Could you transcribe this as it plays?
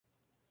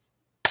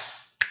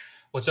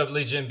What's up,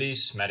 Legion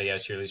Beasts? Matty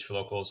S here, Leads for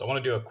Locals. I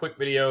want to do a quick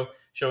video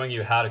showing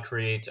you how to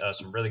create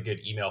some really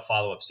good email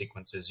follow-up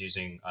sequences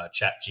using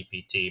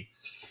ChatGPT.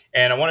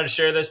 And I wanted to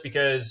share this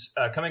because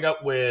coming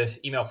up with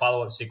email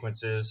follow-up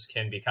sequences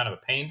can be kind of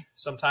a pain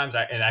sometimes,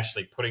 and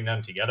actually putting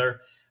them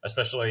together,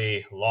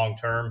 especially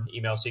long-term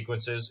email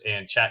sequences.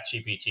 And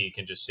ChatGPT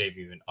can just save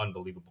you an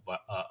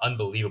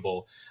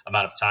unbelievable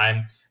amount of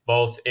time,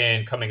 both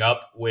in coming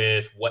up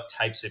with what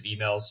types of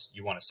emails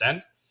you want to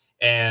send,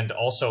 and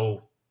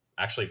also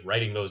actually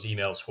writing those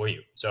emails for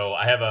you. So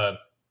I have a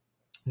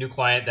new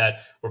client that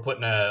we're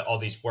putting all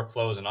these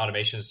workflows and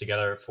automations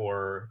together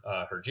for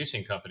her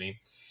juicing company.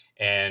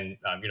 And,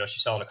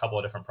 she's selling a couple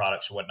of different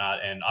products and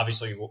whatnot. And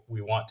obviously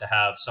we want to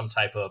have some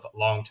type of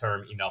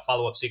long-term email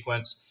follow-up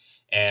sequence.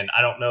 And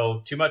I don't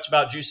know too much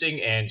about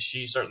juicing, and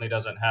she certainly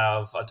doesn't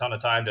have a ton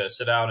of time to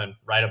sit down and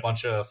write a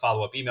bunch of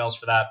follow-up emails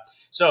for that.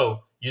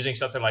 So using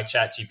something like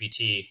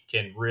ChatGPT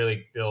can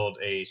really build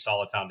a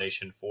solid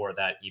foundation for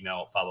that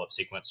email follow-up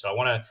sequence. So I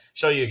want to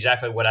show you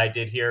exactly what I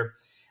did here.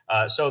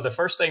 So the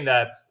first thing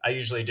that I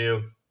usually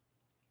do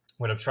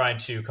when I'm trying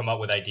to come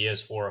up with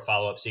ideas for a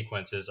follow-up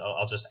sequence is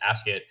I'll just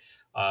ask it.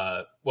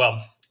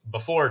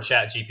 Before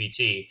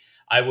ChatGPT,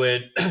 I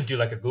would do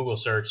like a Google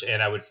search,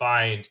 and I would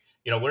find,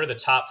 what are the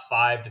top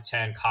 5 to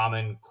 10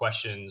 common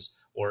questions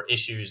or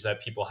issues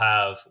that people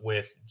have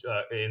with,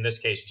 in this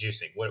case,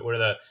 juicing. What are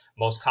the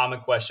most common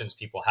questions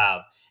people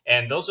have?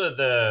 And those are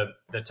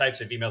the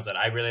types of emails that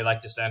I really like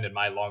to send in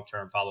my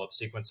long-term follow-up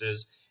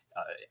sequences.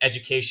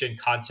 Education,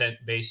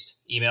 content-based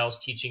emails,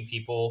 teaching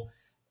people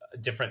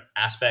different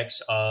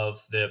aspects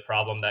of the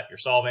problem that you're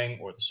solving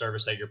or the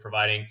service that you're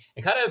providing,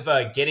 and kind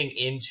of getting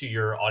into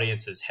your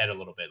audience's head a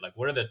little bit. Like,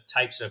 what are the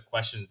types of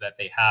questions that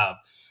they have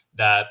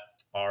that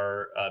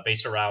are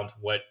based around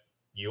what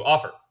you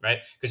offer, right?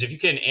 Because if you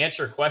can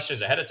answer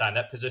questions ahead of time,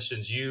 that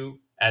positions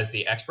you as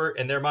the expert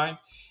in their mind.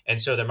 And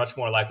so they're much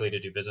more likely to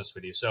do business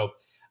with you. So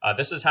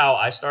this is how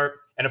I start.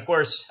 And of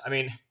course,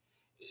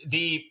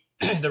 the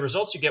the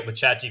results you get with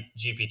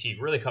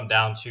ChatGPT really come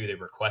down to the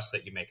requests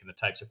that you make and the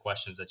types of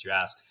questions that you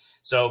ask.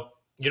 So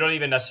you don't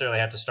even necessarily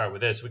have to start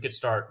with this. We could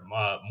start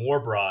more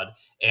broad,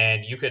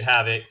 and you could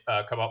have it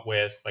come up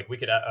with, like, we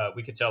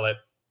could tell it,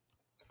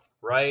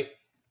 write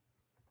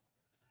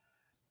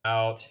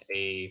out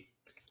a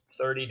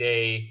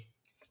 30-day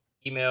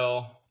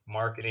email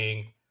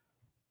marketing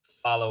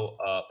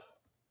follow-up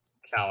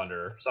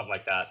calendar, something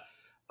like that,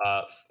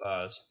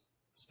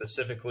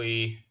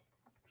 specifically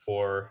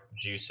for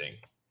juicing.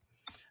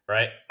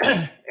 Right.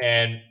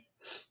 And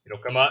it'll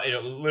come up,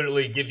 it'll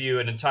literally give you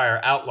an entire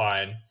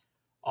outline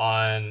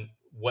on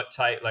what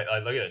type, like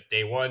look at this,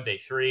 day 1, day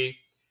 3,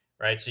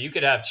 right? So you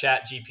could have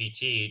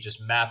ChatGPT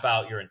just map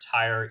out your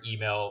entire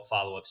email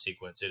follow-up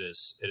sequence. It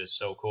is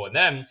so cool. And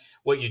then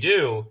what you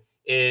do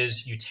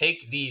is you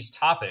take these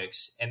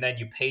topics and then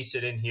you paste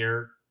it in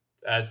here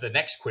as the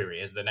next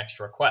query, as the next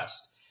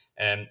request.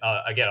 And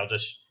again,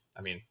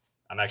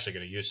 I'm actually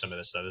going to use some of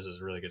this stuff. This is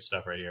really good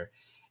stuff right here.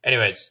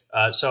 Anyways,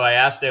 so I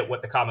asked it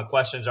what the common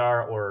questions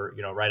are, or,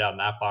 write out an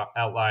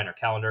outline or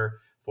calendar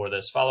for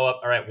this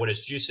follow-up. All right, what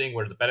is juicing?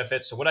 What are the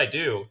benefits? So what I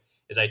do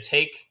is I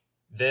take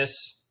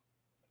this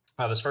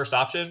first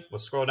option. We'll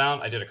scroll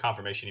down. I did a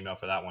confirmation email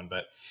for that one,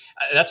 but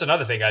that's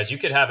another thing, guys. You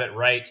could have it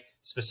write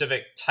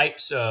specific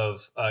types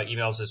of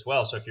emails as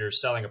well. So if you're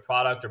selling a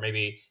product, or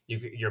maybe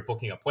you're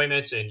booking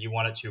appointments and you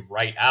want it to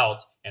write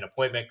out an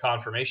appointment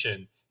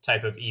confirmation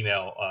type of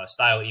email,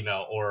 style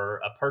email,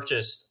 or a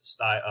purchase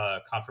style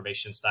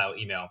confirmation style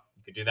email,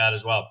 you could do that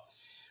as well.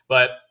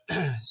 But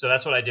so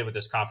that's what I did with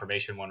this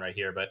confirmation one right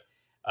here. But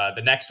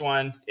the next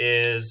one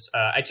is,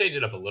 I changed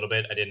it up a little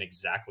bit. I didn't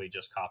exactly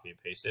just copy and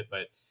paste it,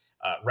 but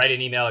write an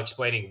email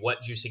explaining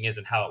what juicing is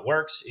and how it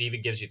works. It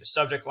even gives you the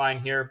subject line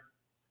here.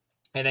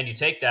 And then you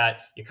take that,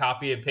 you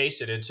copy and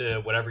paste it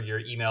into whatever your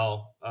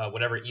email,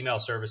 whatever email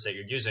service that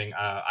you're using.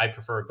 I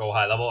prefer Go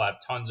High Level. I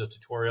have tons of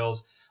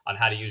tutorials on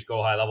how to use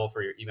Go High Level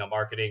for your email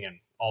marketing and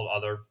all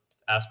other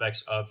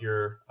aspects of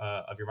your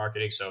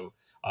marketing. So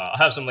I'll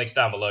have some links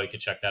down below. You can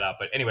check that out.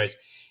 But anyways,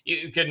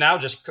 you could now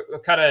just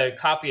kind of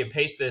copy and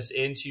paste this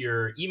into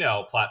your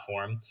email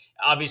platform.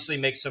 Obviously,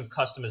 make some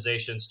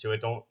customizations to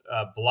it. Don't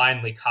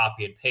blindly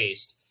copy and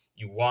paste.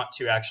 You want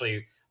to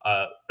actually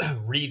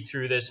read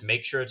through this,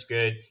 make sure it's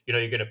good.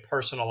 You're going to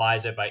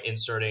personalize it by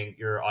inserting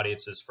your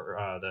audience's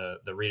for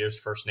the reader's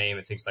first name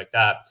and things like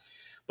that.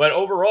 But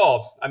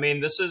overall,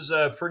 this is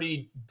a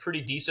pretty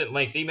decent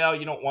length email.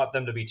 You don't want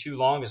them to be too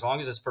long, as long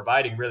as it's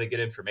providing really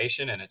good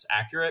information and it's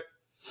accurate.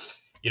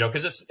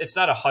 Because it's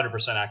not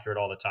 100% accurate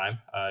all the time.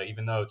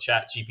 Even though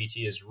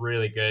ChatGPT is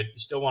really good, you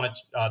still want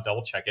to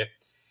double check it.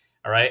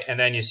 All right, and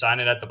then you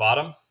sign it at the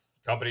bottom,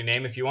 company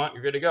name if you want.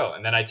 You're good to go.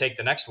 And then I take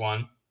the next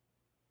one.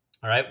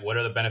 All right, what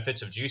are the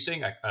benefits of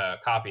juicing? I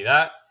copy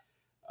that.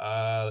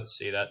 Let's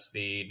see, that's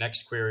the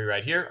next query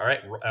right here. All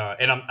right,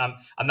 and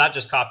I'm not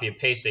just copy and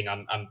pasting.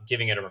 I'm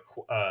giving it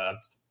I'm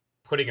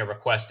putting a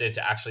request in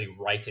to actually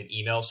write an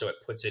email, so it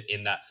puts it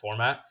in that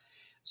format.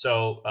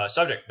 So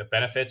subject, the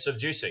benefits of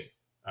juicing.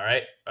 All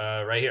right,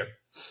 right here.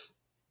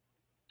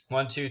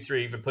 1, 2,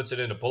 3, even puts it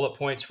into bullet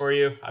points for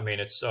you. I mean,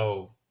 it's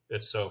so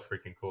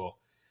freaking cool.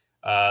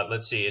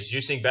 Let's see. Is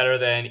juicing better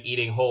than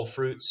eating whole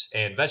fruits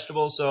and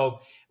vegetables? So,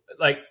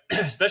 like,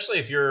 especially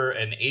if you're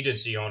an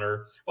agency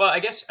owner, well, I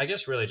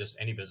guess really just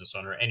any business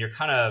owner, and you're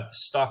kind of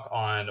stuck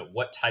on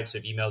what types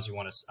of emails you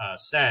want to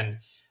send,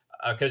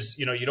 because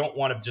you don't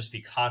want to just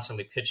be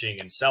constantly pitching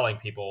and selling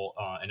people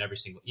in every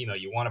single email.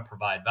 You want to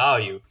provide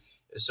value.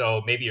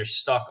 So maybe you're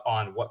stuck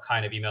on what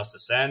kind of emails to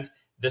send.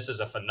 This is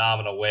a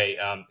phenomenal way,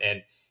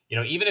 and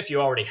even if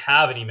you already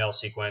have an email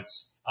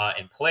sequence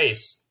in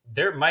place,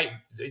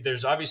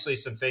 there's obviously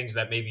some things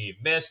that maybe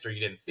you've missed or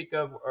you didn't think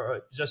of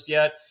just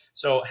yet.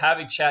 So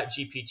having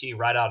ChatGPT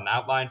write out an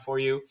outline for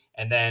you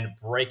and then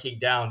breaking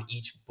down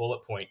each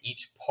bullet point,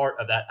 each part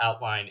of that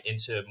outline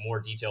into more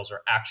details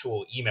or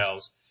actual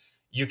emails,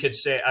 you could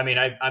say, I mean,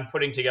 I'm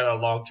putting together a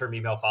long-term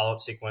email follow-up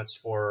sequence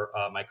for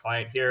my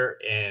client here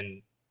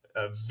in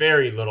a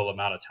very little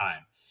amount of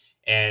time.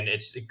 And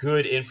it's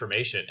good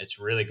information. It's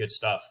really good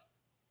stuff.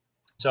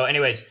 So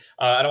anyways,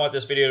 I don't want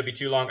this video to be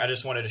too long. I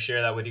just wanted to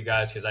share that with you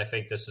guys because I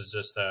think this is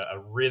just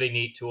a really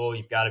neat tool.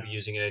 You've got to be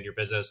using it in your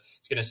business.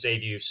 It's going to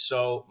save you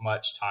so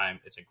much time.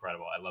 It's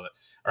incredible. I love it.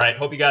 All right.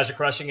 Hope you guys are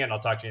crushing it, and I'll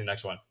talk to you in the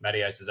next one.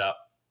 Matty Ice is out.